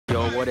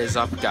Yo, what is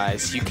up,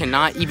 guys? You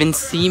cannot even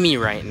see me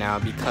right now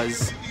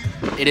because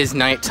it is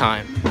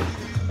nighttime.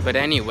 But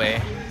anyway,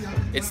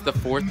 it's the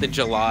 4th of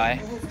July.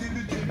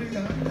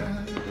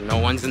 No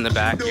one's in the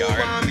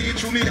backyard,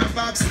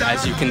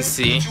 as you can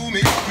see.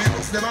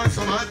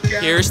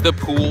 Here's the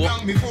pool.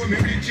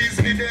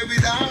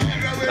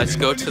 Let's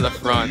go to the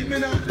front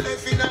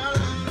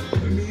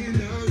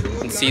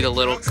and see the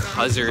little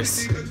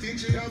cuzzers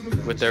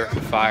with their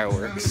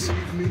fireworks.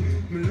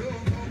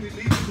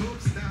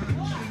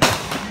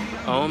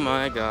 Oh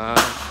my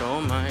gosh,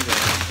 oh my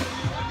gosh.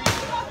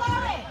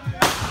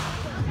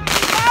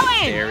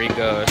 There he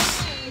goes.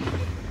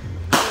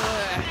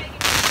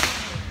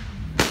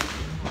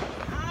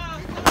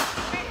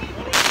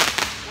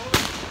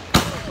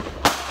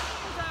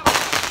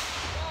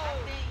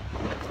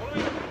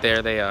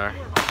 There they are.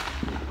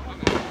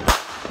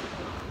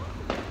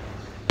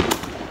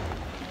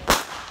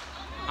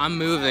 I'm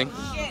moving.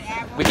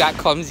 We got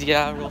clumsy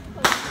Avril.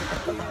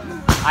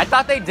 I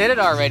thought they did it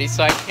already,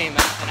 so I came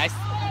out and I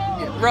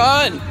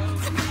run.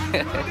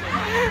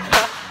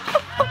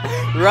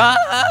 Run!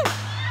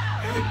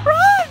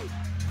 Run!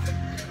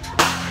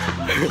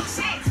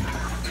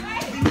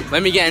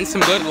 Let me get in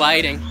some good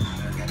lighting.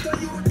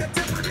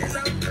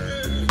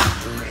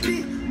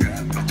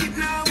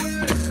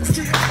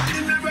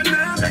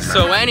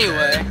 So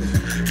anyway,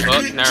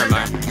 oh, never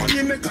mind.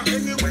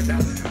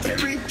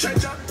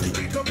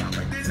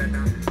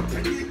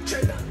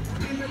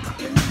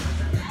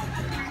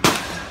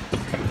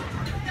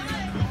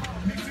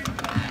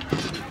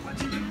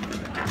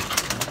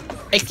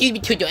 Excuse me,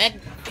 to your egg.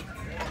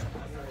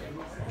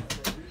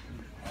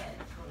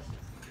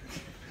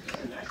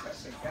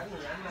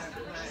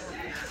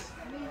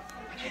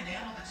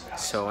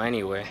 So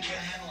anyway,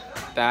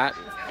 that.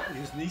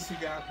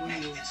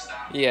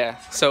 Yeah.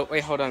 So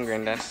wait, hold on,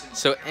 Granddad.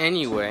 So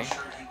anyway,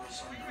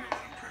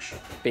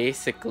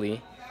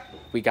 basically,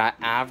 we got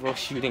Avril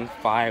shooting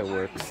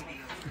fireworks.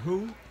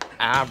 Who?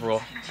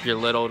 Avril, your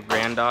little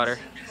granddaughter.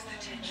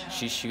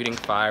 She's shooting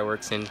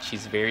fireworks and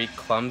she's very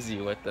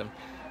clumsy with them.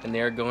 And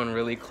they're going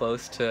really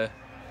close to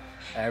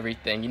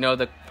everything. You know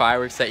the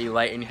fireworks that you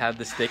light and you have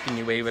the stick and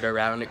you wave it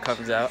around and it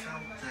comes out?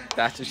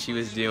 That's what she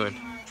was doing.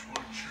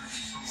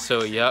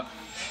 So, yep.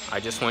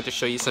 I just want to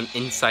show you some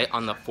insight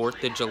on the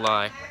 4th of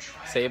July.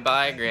 Say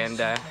bye,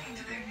 Granddad.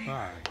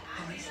 Bye.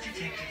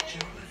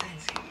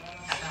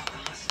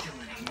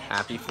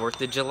 Happy 4th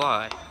of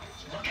July.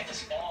 Look at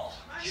this ball.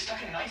 He's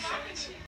stuck in knife.